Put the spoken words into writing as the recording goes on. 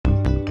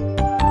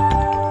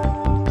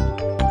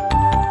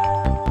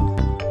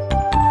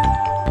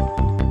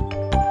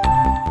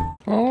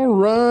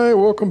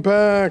welcome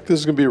back. This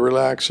is going to be a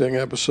relaxing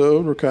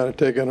episode. We're kind of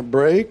taking a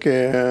break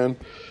and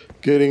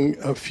getting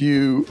a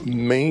few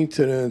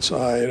maintenance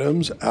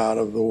items out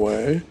of the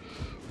way.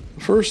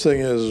 The first thing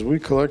is we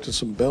collected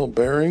some bell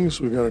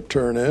bearings we're going to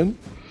turn in.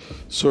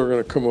 So we're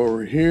going to come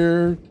over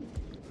here.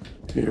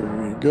 Here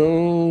we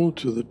go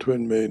to the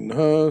Twin Maiden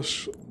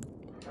Husk.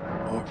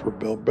 Offer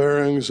bell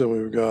bearings, and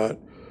we've got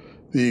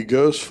the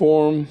ghost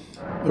form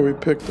that we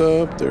picked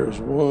up.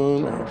 There's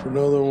one. Offer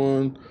another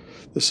one.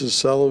 This is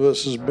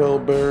Celuvis's bell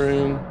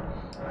bearing.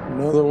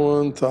 Another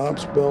one,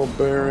 Thop's bell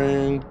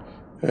bearing.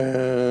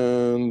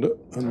 And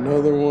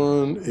another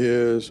one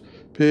is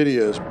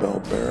Pidia's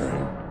bell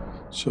bearing.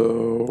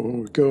 So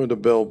we go into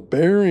bell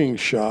bearing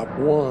shop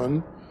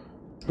 1.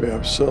 We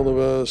have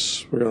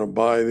Celuvis. We're going to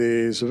buy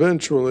these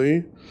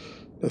eventually.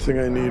 Nothing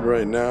I need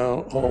right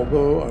now,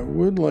 although I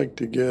would like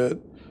to get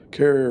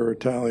carrier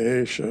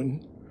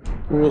retaliation.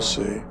 We'll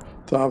see.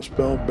 Thop's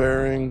bell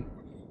bearing.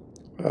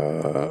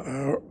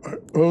 I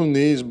own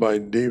these by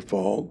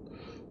default.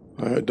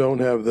 I don't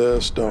have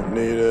this, don't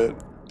need it.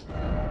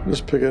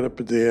 Just pick it up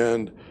at the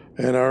end.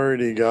 And I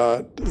already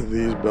got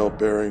these bell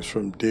bearings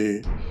from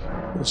D.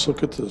 Let's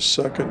look at the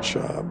second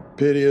shop.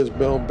 Pidia's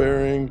bell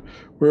bearing.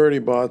 We already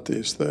bought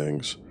these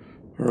things.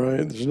 All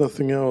right, there's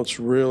nothing else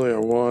really I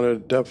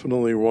wanted.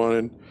 Definitely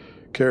wanted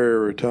carrier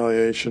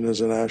retaliation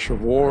as an Ash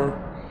of War.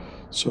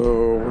 So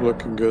we're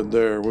looking good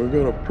there. We're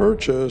going to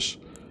purchase.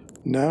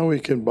 Now we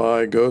can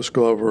buy Ghost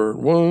Glover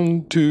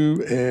 1,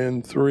 2,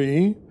 and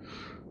 3,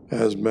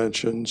 as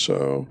mentioned.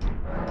 So,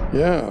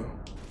 yeah,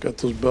 got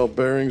those bell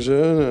bearings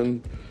in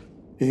and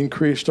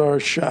increased our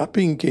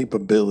shopping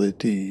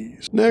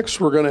capabilities.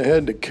 Next, we're going to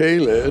head to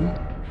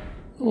Cailid,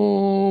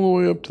 all the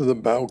way up to the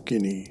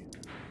balcony.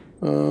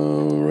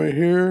 Right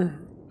here,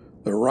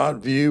 the Rot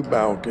View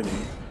balcony.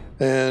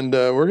 And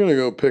we're going to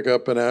go pick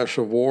up an Ash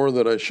of War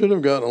that I should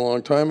have gotten a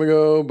long time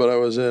ago, but I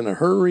was in a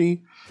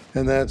hurry.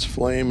 And that's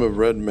Flame of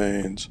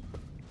Redmanes.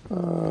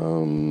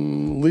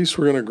 At least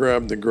we're going to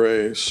grab the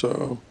gray.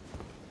 So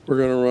we're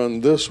going to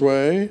run this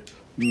way.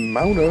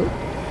 Mount up.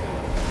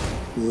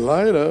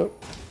 Light up.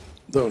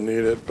 Don't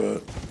need it,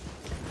 but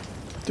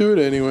do it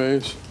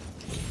anyways.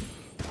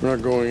 We're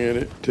not going in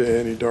it to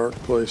any dark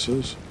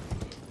places.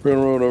 We're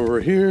going to run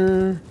over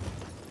here.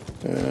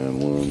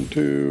 And 1,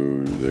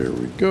 2, there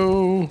we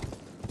go.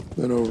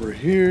 Then over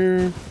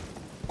here.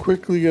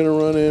 Quickly going to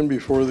run in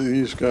before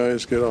these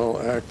guys get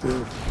all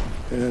active.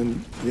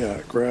 And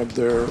yeah, grab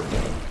their,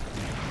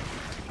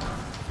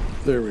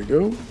 there we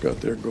go, got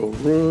their gold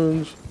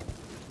runes,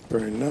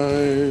 very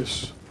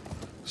nice.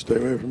 Stay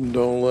away from them,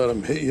 don't let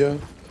them hit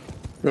you.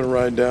 We're gonna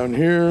ride down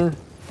here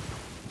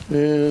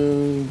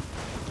and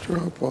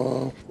drop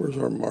off. Where's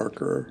our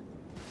marker?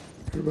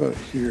 What about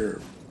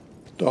here?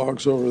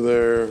 Dog's over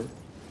there,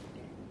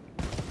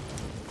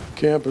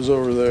 camp is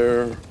over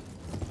there,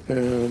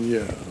 and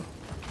yeah.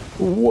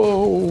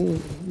 Whoa,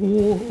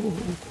 whoa.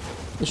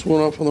 This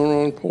went off on the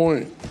wrong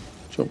point.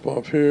 Jump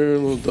off here, a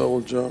little double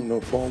jump, no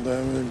fall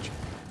damage.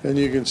 And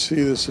you can see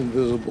this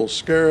invisible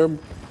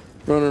Scarab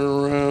running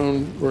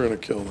around. We're going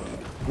to kill that.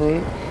 All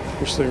right?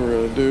 First thing we're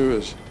going to do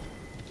is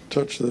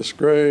touch this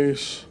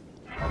grace.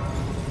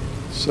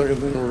 Second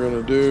thing we're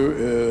going to do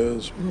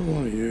is, what do I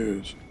want to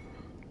use?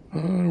 I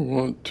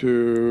want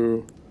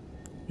to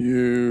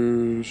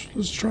use,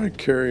 let's try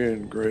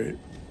carrying great.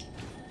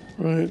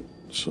 All right?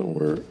 So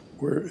where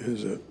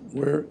is it?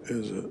 Where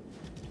is it?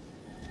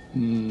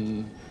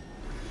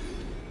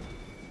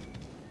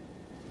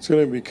 It's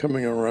going to be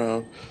coming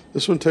around.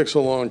 This one takes a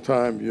long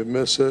time. You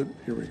miss it.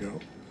 Here we go.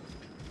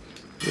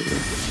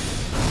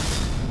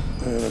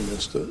 And I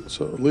missed it.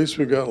 So at least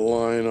we got a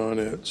line on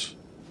its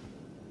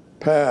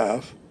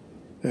path.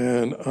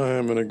 And I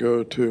am going to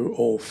go to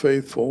Old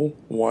Faithful,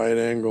 wide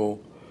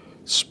angle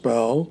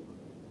spell.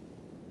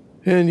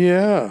 And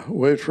yeah,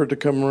 wait for it to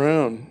come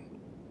around.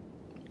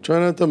 Try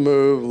not to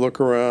move, look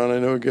around. I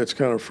know it gets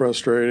kind of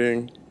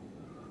frustrating.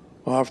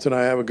 Often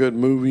I have a good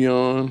movie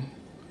on,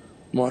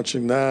 I'm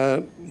watching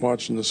that,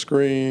 watching the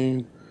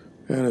screen,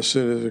 and as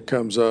soon as it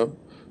comes up,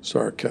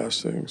 start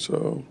casting.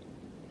 So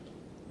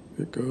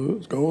it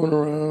goes going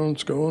around,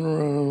 it's going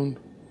around.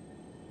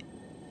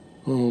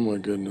 Oh my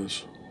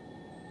goodness.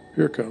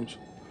 Here it comes.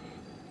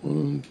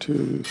 1,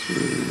 2, 3.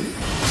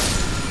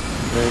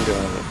 And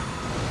got it.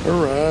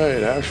 All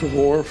right, Ash of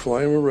War,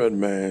 Flame of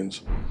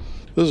Redmanes.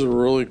 This is a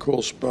really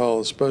cool spell,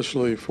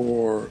 especially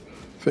for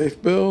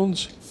faith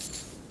builds.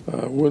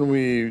 When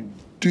we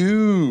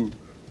do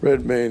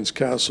Redmanes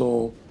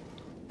Castle,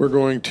 we're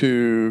going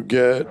to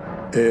get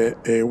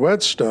a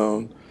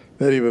whetstone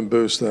that even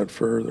boosts that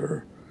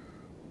further.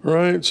 All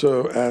right,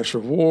 so Ash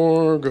of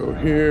War, go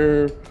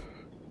here.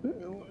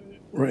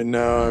 Right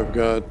now I've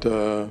got,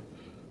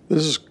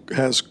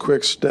 has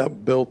quick step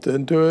built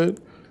into it,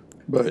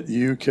 but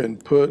you can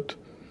put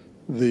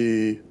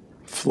the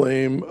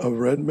Flame of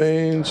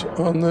Redmanes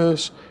on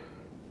this.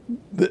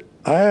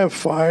 I have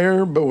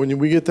fire, but when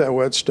we get that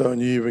whetstone,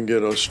 you even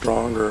get a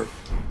stronger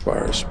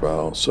fire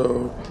spell.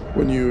 So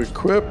when you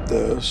equip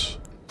this,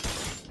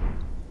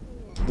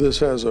 this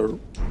has a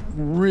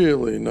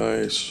really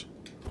nice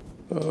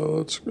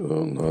Let's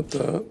go, not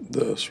that,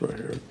 this right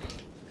here.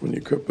 When you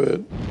equip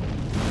it,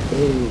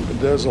 oh, it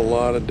does a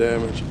lot of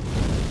damage.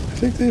 I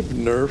think they've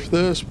nerfed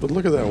this, but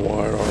look at that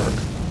wide arc.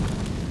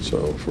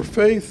 So for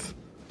Faith,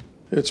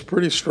 it's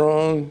pretty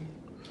strong,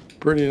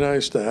 pretty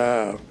nice to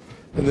have.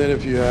 And then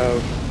if you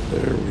have,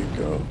 there we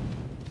go,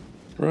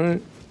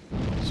 right?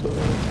 So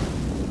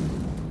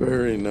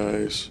very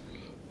nice.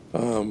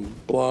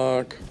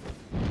 Block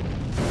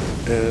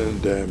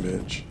and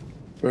damage.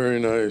 Very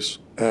nice.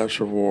 Ash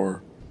of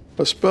War.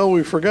 A spell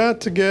we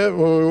forgot to get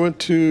when we went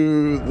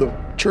to the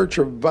Church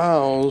of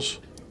Vows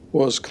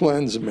was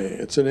Cleanse Me.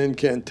 It's an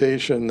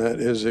incantation that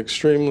is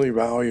extremely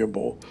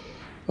valuable.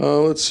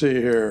 Let's see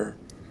here.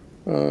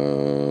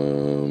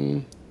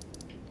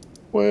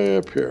 Way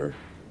up here.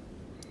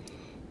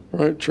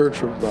 Right,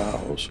 Church of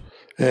Vows.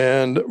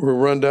 And we'll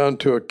run down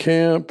to a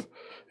camp,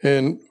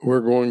 and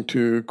we're going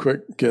to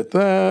quick get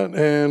that,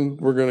 and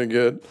we're going to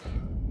get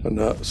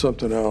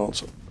something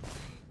else.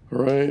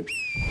 All right.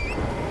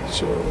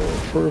 So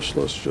first,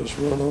 let's just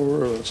run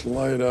over. Let's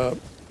light up.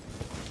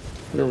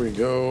 There we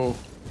go.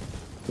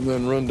 And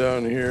then run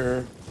down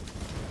here,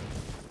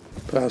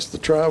 past the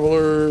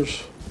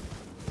travelers,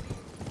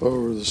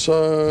 over the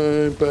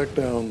side, back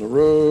down the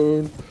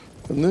road.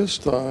 And this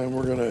time,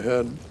 we're going to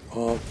head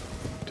off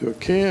to a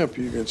camp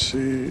you can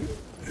see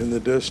in the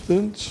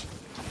distance,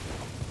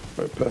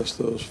 right past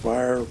those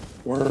fire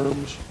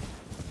worms,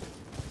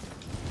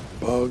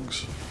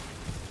 bugs.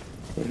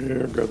 Right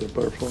here, grab the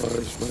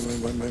butterflies,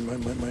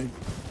 mine.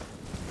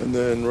 And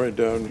then right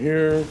down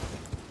here,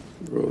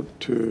 go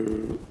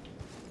to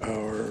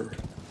our,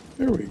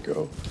 there we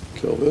go.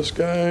 Kill this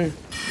guy.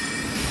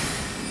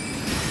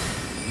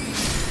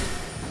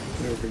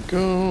 There we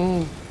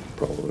go.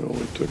 Probably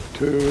only took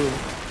 2.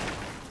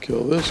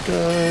 Kill this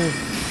guy.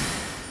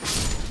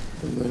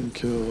 And then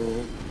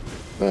kill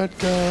that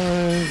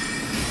guy.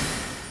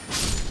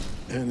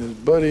 And his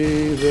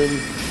buddy then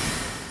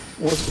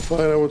wants to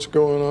find out what's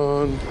going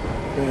on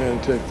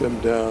and take them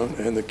down,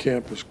 and the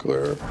camp is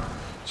clear.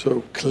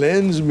 So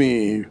Cleanse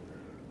Me.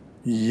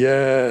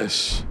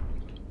 Yes.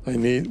 We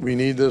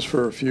need this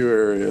for a few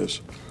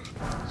areas.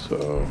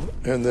 So,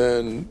 and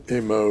then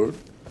emote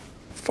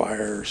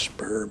Fire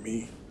Spur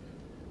Me.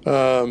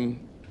 But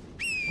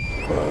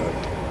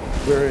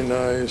very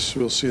nice.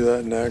 We'll see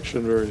that in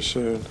action very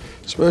soon,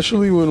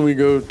 especially when we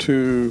go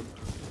to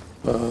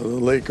the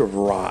Lake of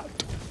Rot.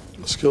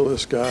 Let's kill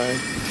this guy.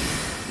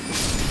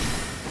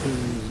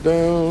 He's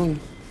down.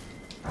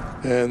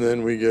 And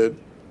then we get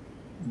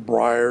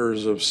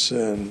Briars of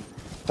Sin.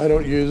 I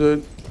don't use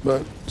it,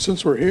 but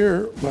since we're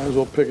here, might as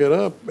well pick it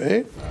up,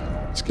 eh?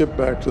 Let's get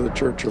back to the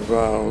Church of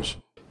Vows.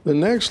 The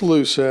next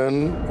loose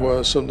end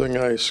was something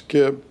I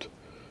skipped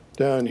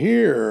down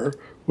here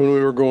when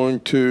we were going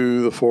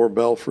to the 4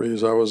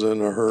 belfries. I was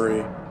in a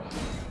hurry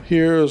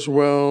here as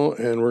well,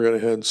 and we're going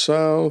to head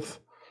south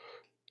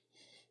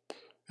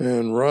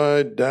and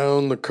ride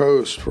down the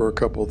coast for a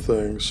couple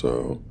things.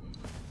 So,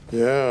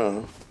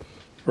 yeah.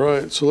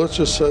 Right, so let's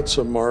just set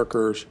some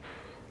markers.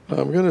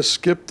 I'm going to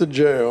skip the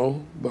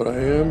jail, but I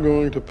am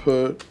going to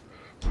put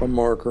a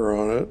marker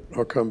on it.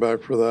 I'll come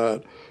back for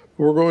that.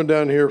 We're going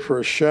down here for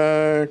a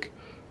shack,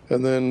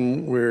 and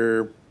then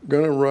we're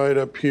going to ride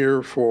up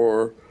here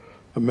for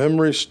a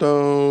memory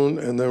stone,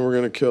 and then we're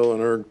going to kill an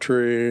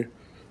Erdtree,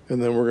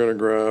 and then we're going to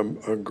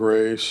grab a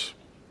grace.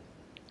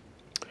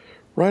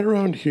 Right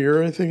around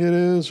here, I think it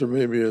is, or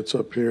maybe it's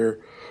up here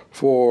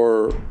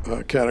for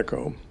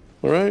catacomb.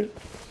 All right?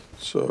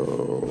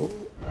 So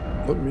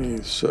let me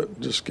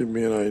just give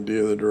me an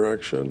idea of the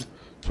direction,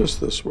 just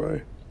this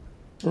way.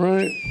 All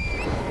right,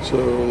 so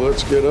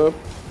let's get up,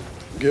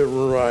 get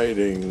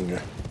riding.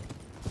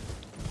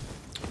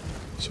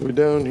 So we're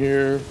down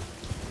here,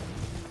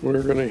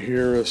 we're gonna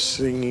hear a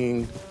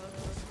singing,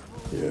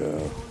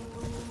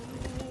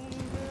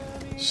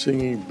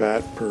 singing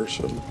bat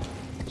person.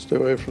 Stay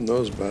away from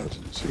those bats.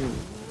 See,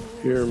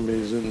 hear him,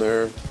 he's in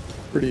there,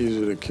 pretty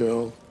easy to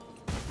kill.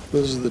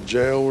 This is the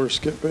jail we're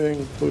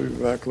skipping. We'll be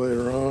back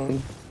later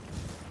on.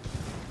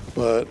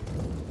 But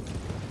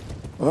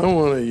I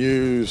want to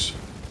use,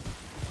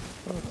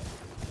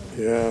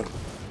 I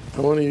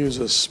want to use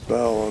a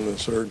spell on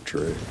this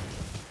Erdtree.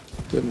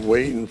 Been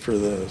waiting for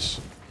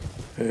this.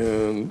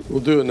 And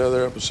we'll do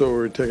another episode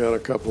where we take out a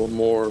couple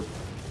more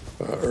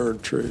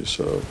Erdtrees.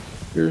 So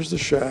here's the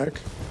shack.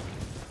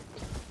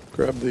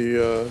 Grab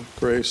the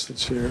grace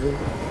that's here.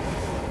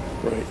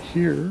 Right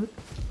here.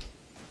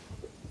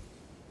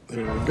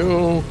 There we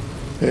go,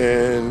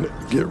 and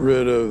get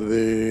rid of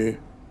the,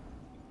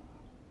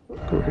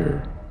 go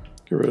here,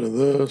 get rid of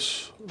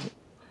this,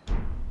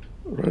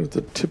 right at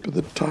the tip of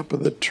the top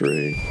of the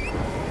tree,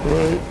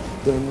 right?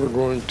 Then we're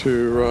going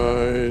to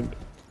ride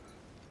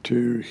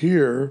to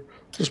here,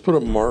 just put a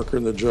marker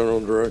in the general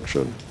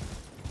direction.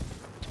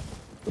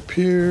 Up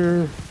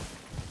here,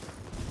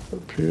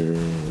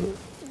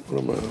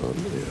 what am I on?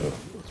 Yeah,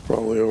 it's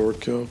probably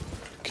overkill.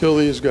 Kill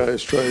these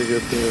guys, try to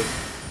get the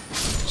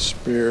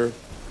spear.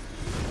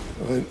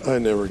 I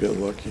never get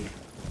lucky.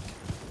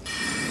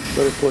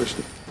 Better place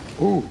to...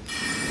 Ooh,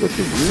 look at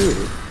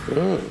you.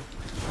 Yeah.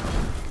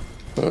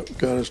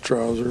 Got his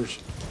trousers.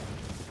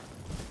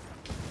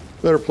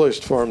 Better place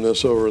to farm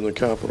this over in the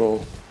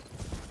capital.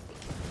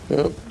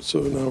 Yep, so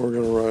now we're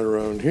going to ride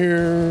around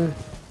here.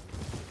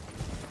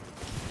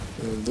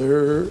 And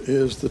there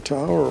is the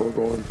tower we're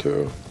going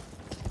to.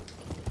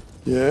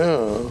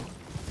 Yeah.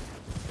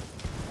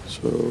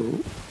 So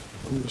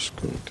I'm just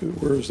going to,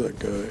 where's that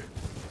guy?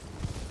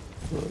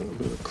 I'm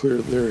going to clear,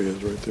 there he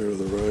is, right there to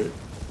the right.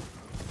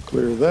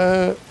 Clear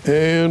that,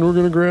 and we're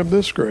going to grab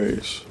this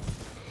grace.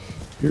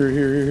 Here,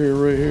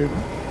 right here.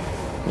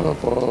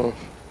 Hop off.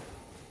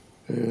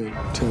 And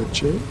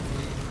touch it.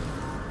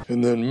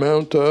 And then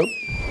mount up.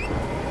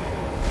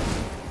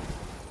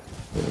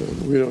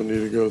 And we don't need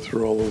to go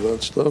through all of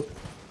that stuff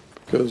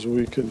because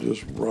we can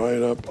just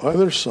ride up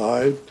either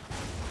side.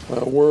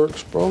 That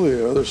works. Probably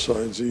the other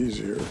side's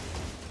easier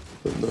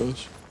than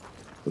this.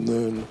 And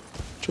then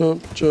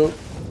jump, jump,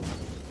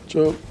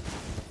 jump.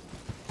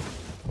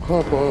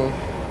 Hop off.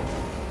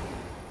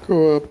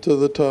 Go up to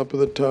the top of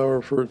the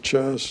tower for a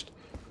chest.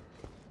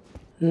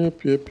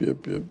 Yep.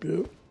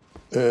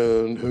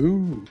 And,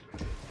 ooh,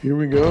 here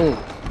we go.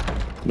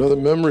 Another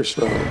memory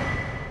stone.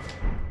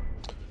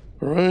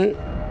 All right,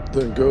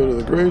 then go to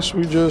the grace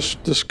we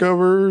just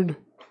discovered.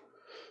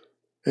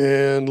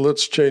 And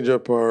let's change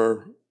up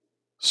our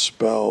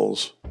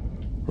spells.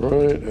 All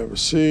right, have a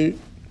seat.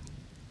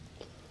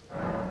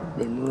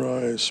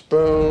 Memorize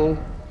spell.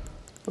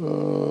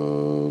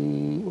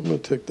 I'm going to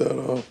take that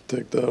off,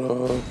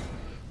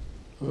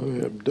 I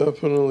am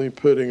definitely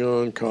putting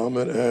on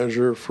Comet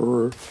Azur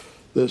for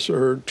this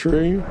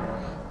Erdtree.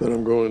 Then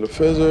I'm going to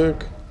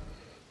Physic.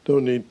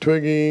 Don't need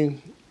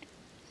Twiggy.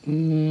 Yeah,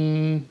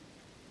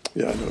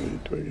 I don't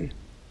need Twiggy.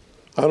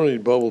 I don't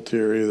need Bubble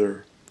Tier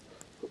either.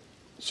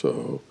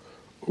 So,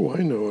 oh,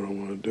 I know what I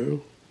want to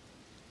do.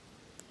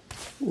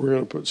 We're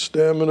going to put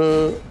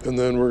Stamina, and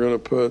then we're going to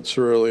put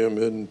Cerulean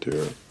Hidden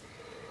Tier.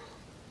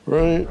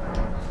 Right?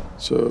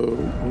 So,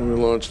 when we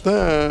launch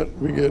that,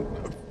 we get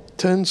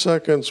 10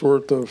 seconds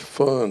worth of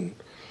fun.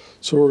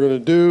 So what we're going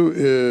to do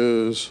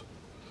is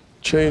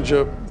change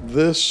up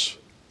this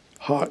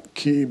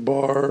hotkey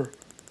bar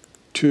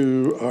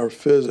to our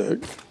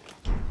Physic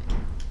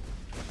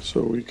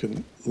so we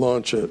can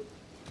launch it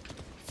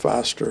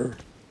faster.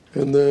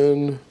 And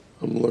then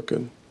I'm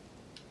looking.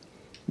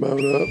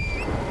 Mount up.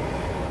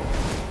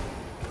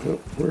 Oh,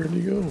 where'd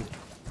he go?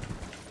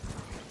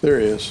 There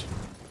he is.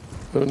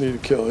 I don't need to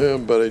kill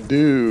him, but I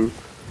do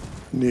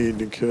need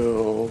to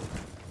kill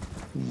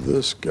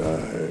this guy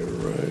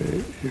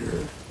right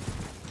here.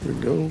 Here we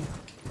go.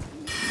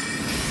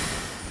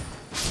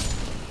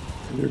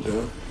 And you're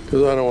down.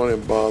 Because I don't want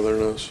him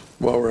bothering us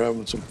while we're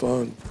having some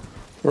fun.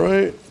 All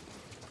right?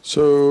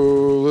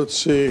 So let's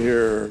see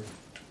here.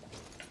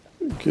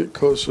 Get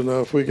close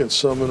enough. We can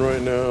summon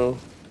right now.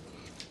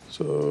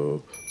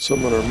 So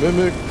summon our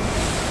Mimic.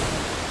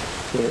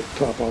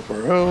 Top off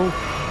our health.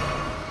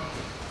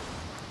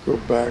 Go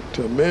back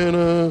to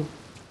mana.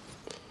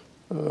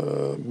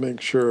 Make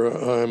sure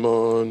I'm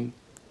on,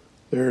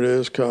 there it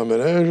is, Comet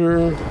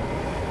Azur.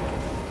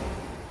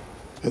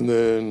 And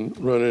then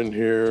run in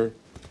here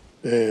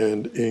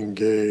and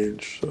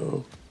engage.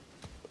 So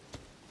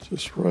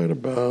just right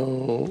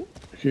about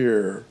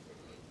here.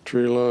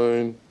 Tree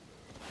line,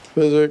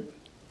 Physic,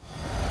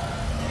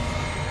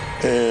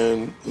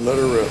 and let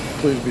her rip.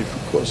 Please be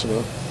close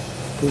enough.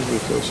 Please be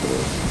close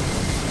enough.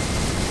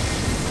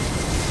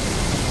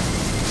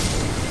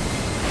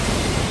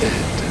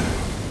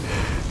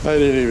 I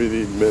didn't even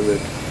need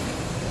Mimic.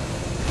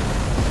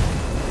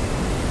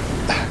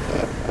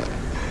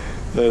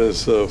 That is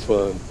so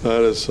fun.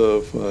 That is so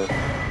fun.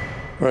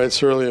 All right,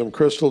 Cerulean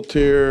Crystal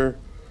Tier,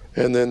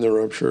 and then the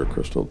Ruptured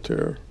Crystal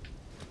Tier.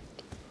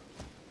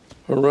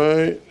 All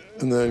right,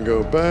 and then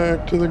go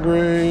back to the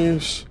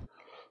Grace.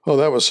 Oh,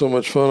 that was so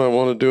much fun. I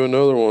want to do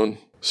another one.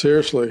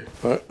 Seriously,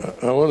 I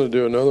want to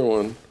do another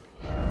one.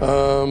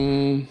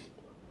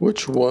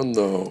 Which one,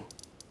 though?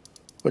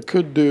 I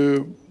could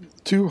do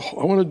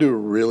I want to do a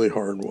really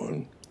hard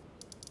one.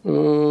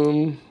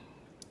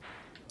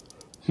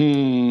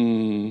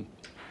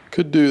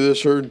 Could do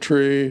this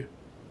Erdtree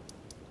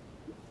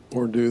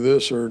or do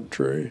this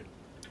Erdtree.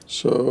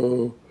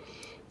 So,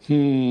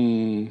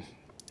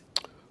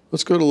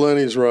 let's go to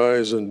Lenny's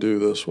Rise and do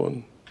this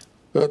one.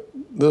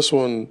 This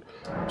one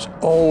is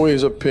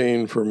always a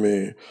pain for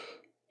me.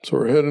 So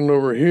we're heading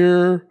over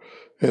here,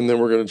 and then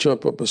we're going to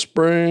jump up a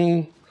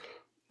spring.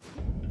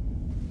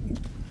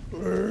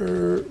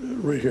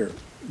 Right here,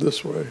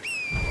 this way.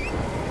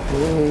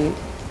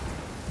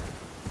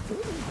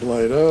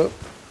 Light up.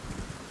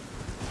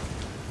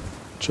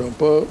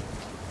 Jump up.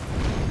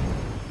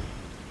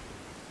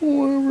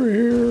 Over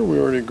here, we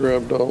already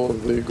grabbed all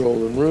of the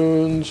golden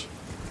runes.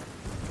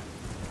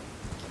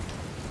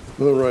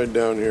 We'll ride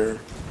down here.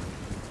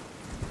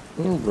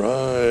 All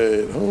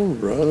right.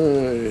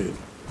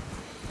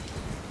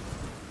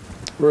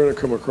 We're going to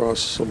come across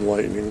some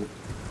lightning.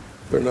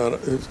 They're not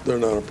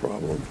a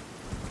problem.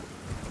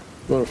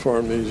 You want to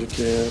farm these, you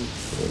can.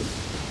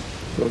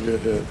 Don't get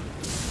hit.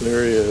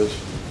 There he is.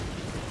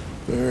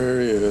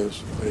 There he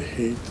is. I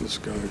hate this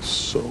guy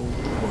so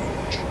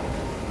much.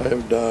 I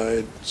have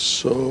died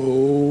so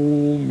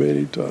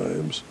many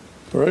times.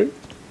 All right?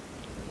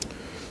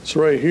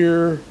 So right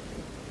here,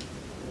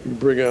 we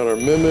bring out our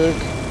Mimic.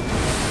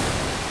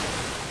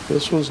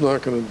 This one's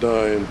not going to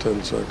die in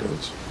 10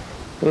 seconds.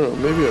 I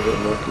don't know, maybe I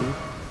got lucky.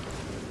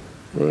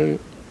 Right?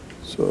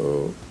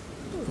 So,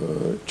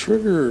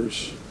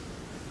 triggers.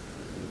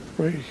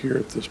 Right here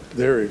at this,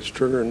 there he's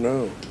trigger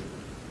now.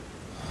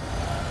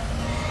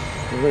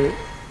 All right.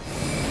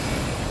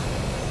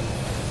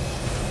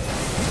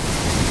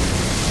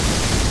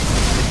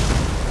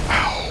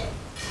 Ow!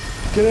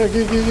 Get out,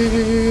 get.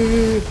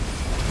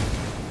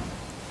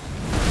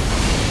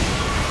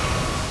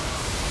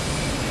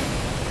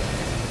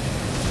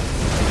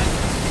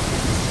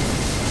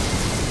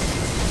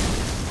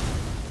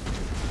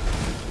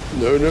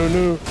 No, no,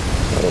 no.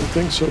 I don't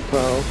think so,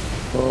 pal.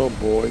 Oh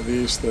boy,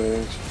 these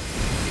things.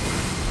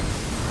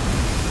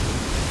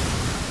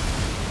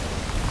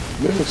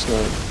 Mimic's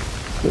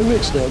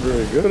not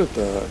very good at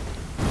that.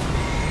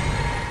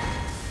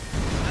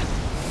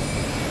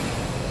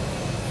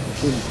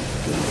 Can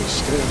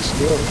stand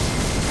still.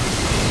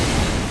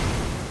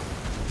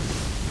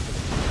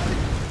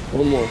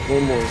 One more.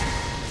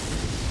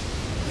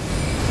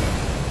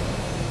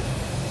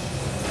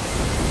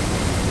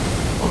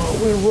 Oh, it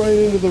went right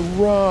into the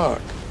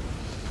rock.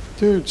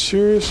 Dude,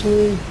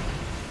 seriously?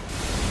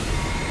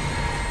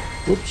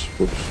 Whoops.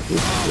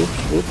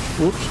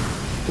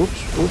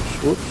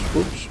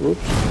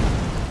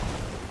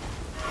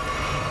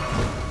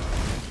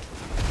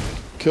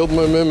 Killed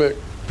my Mimic.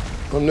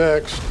 I'm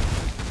next.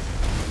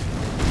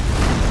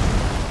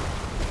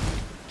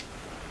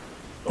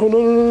 Oh,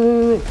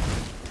 no.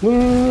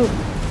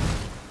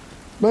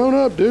 Mount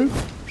up, dude.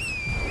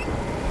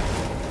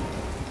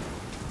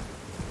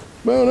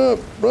 Mount up.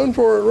 Run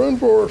for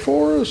it,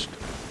 Forrest.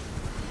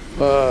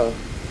 Oh,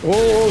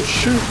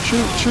 shoot.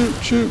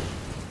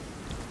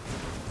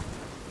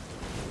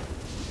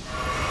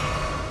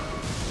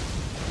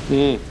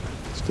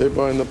 Stay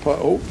behind the pot.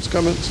 Oh, it's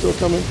coming, still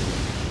coming.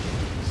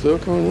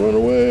 Run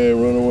away.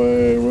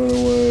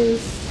 Oh,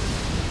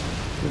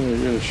 you're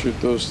gonna shoot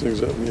those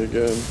things at me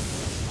again.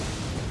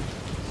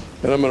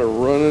 And I'm gonna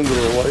run into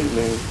the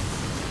lightning.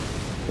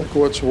 Like,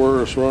 what's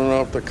worse, running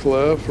off the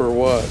cliff or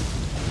what?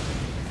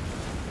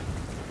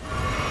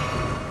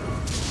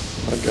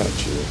 I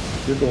got you.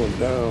 You're going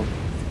down.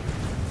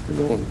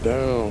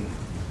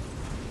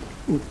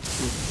 Ooh.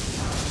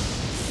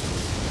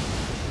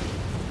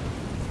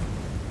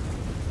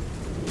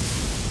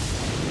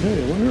 Hey,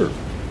 where?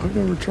 I've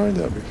never tried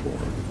that before.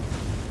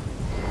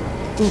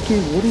 Oh,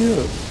 dude, what are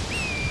you?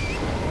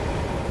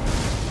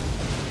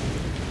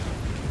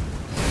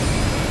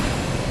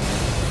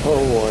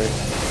 Oh boy.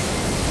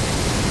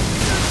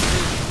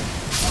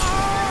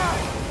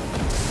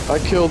 I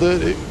killed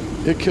it.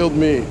 It killed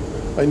me.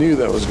 I knew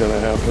that was going to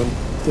happen.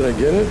 Did I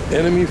get it?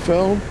 Enemy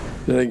fell?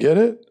 Did I get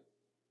it?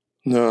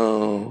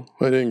 No,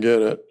 I didn't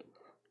get it.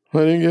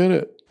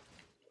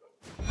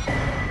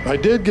 I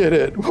did get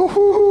it.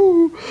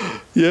 Woohoo!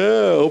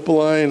 Yeah,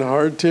 Opaline,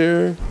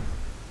 Hardtear.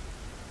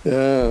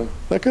 Yeah,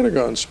 that could have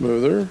gone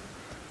smoother.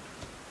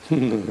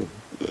 All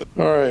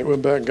right,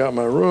 went back, got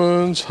my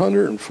ruins.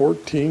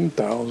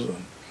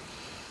 114,000.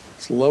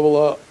 Let's level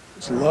up.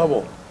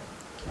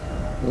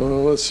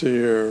 Let's see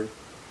here.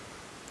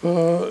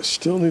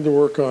 Still need to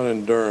work on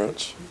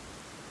endurance.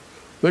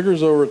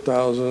 Vigor's over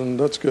 1,000.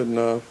 That's good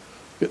enough.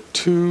 Get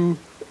 2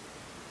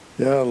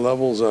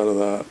 levels out of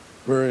that.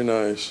 Very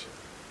nice.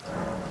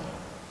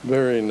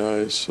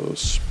 So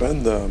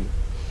spend them.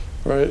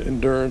 All right,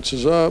 endurance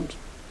is up.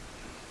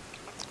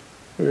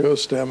 There we go.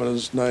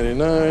 Stamina's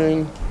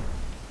 99.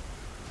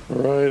 All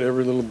right,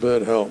 every little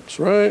bit helps,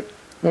 right?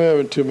 I'm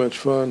having too much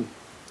fun.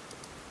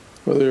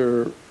 I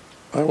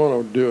want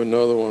to do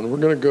another one. We're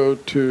going to go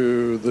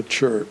to the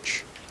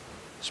church.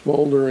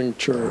 Smoldering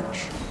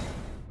Church.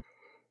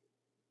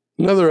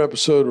 Another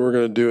episode, we're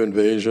going to do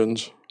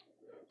invasions.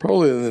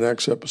 Probably in the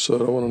next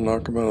episode. I want to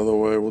knock them out of the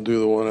way. We'll do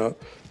the one out.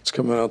 It's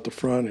coming out the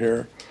front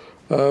here.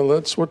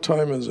 What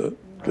time is it?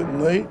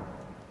 Getting late?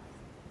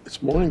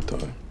 It's morning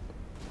time.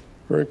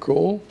 Very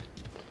cool.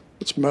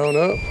 Let's mount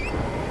up.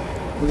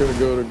 We're going to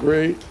go to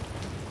Great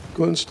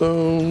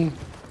Glintstone.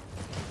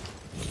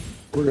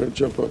 We're going to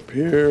jump up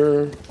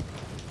here,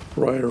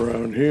 right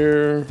around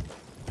here,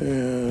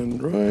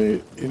 and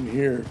right in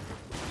here.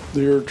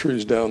 The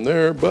Erdtrees down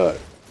there, but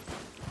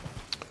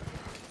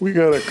we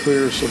got to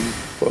clear some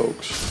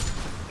folks.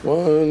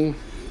 One,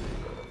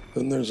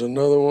 then there's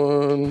another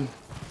one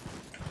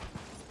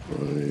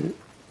right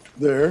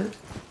there.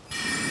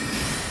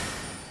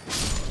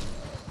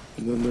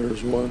 And then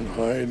there's one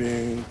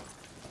hiding.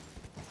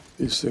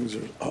 These things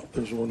are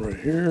there's one right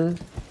here.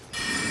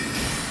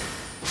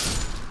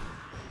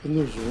 And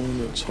there's one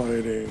that's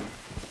hiding.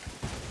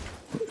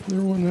 Is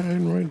there one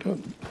hiding right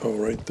down? Oh,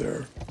 right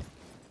there.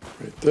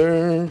 Right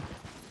there.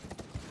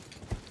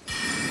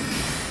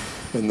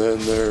 And then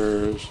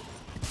there's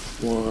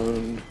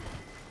one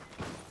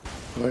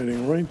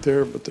hiding right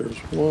there, but there's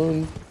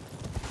one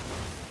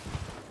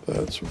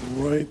that's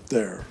right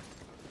there.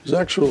 There's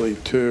actually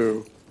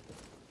 2,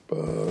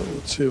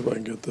 Let's see if I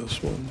can get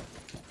this one.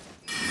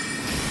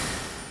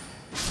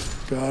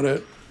 Got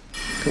it.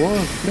 Come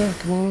on. Yeah,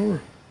 come on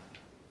over.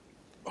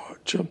 Oh,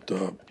 it jumped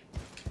up.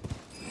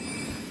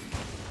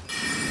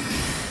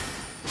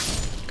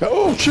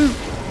 Oh, shoot.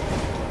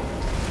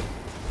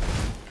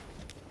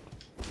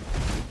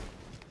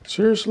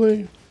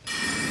 Seriously?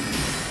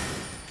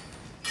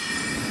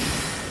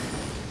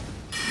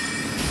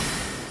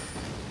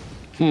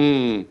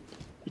 You're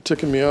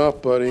ticking me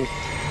off, buddy.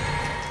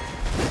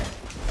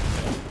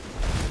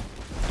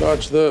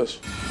 Dodge this.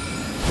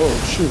 Oh,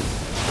 shoot.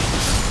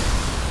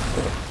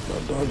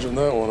 Not dodging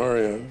that one, are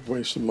you?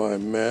 Wasting my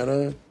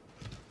mana.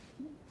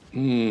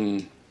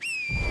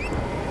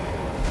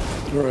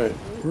 All right.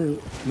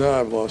 Now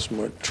I've lost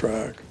my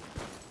track.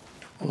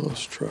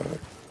 Lost track.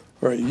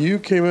 All right, you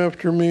came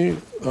after me.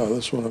 Oh,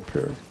 this one up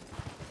here.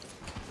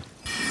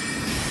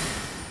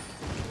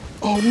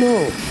 Oh,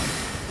 no.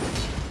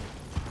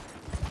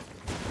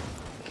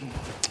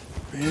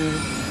 Man. I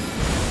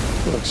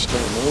feel like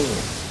starting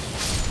over.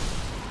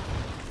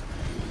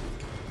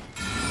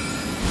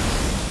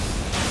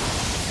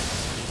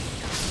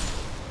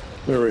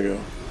 There we go.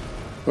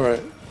 All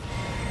right.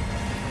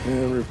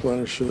 And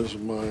replenishes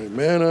my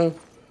mana.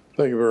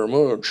 Thank you very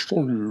much.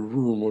 Thank you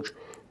very much.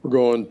 We're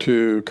going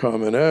to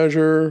Comet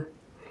Azur.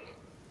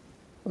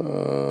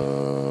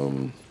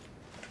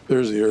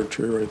 There's the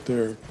Erdtree right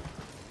there.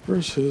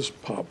 Where's his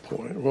pop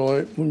point? Well,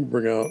 let me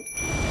bring out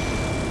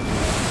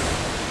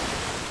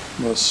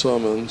my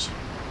summons.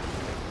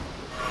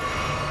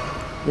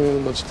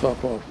 And let's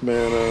top off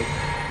mana.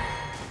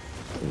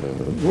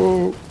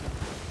 Whoa.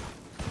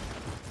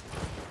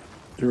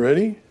 You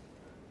ready?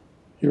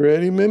 You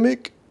ready,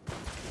 Mimic?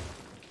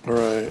 All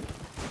right.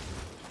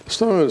 This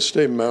time I'm going to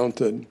stay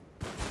mounted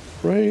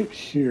right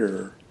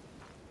here.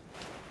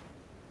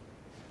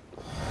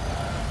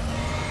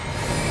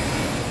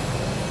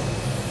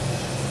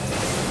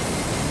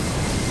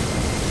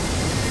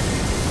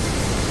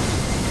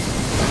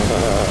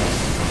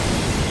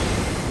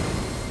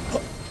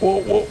 Whoa,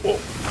 whoa, whoa.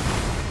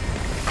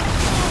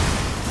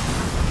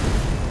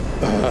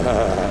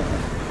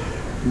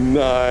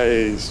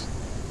 Nice.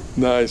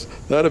 Nice.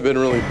 That'd have been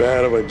really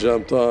bad if I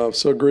jumped off.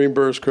 So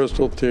Greenburst,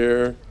 Crystal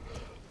Tear,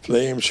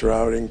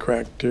 Flame-Shrouding,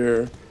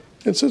 Hardtear.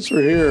 And since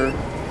we're here,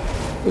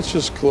 let's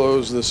just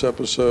close this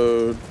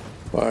episode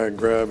by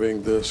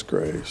grabbing this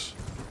grace.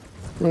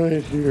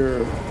 Right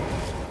here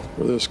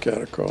for this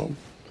catacomb.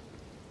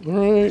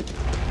 All right.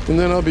 And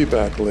then I'll be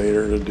back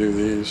later to do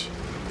these.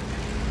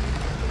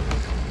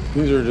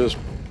 These are just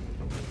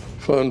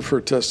fun for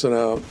testing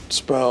out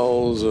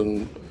spells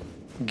and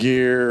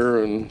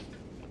gear and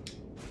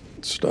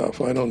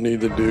stuff. I don't need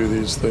to do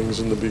these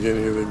things in the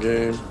beginning of the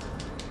game.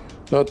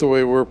 Not the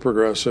way we're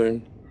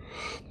progressing.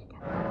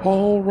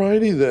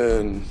 Alrighty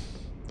then.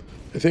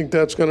 I think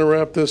that's going to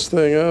wrap this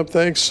thing up.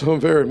 Thanks so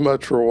very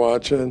much for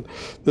watching.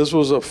 This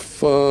was a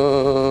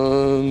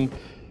fun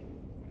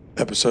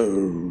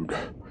episode.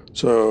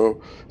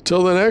 So,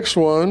 till the next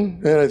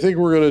one, and I think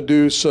we're going to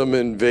do some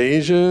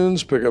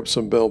invasions, pick up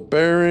some belt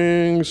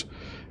bearings,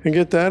 and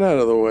get that out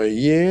of the way.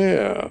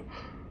 Yeah.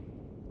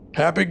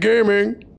 Happy gaming!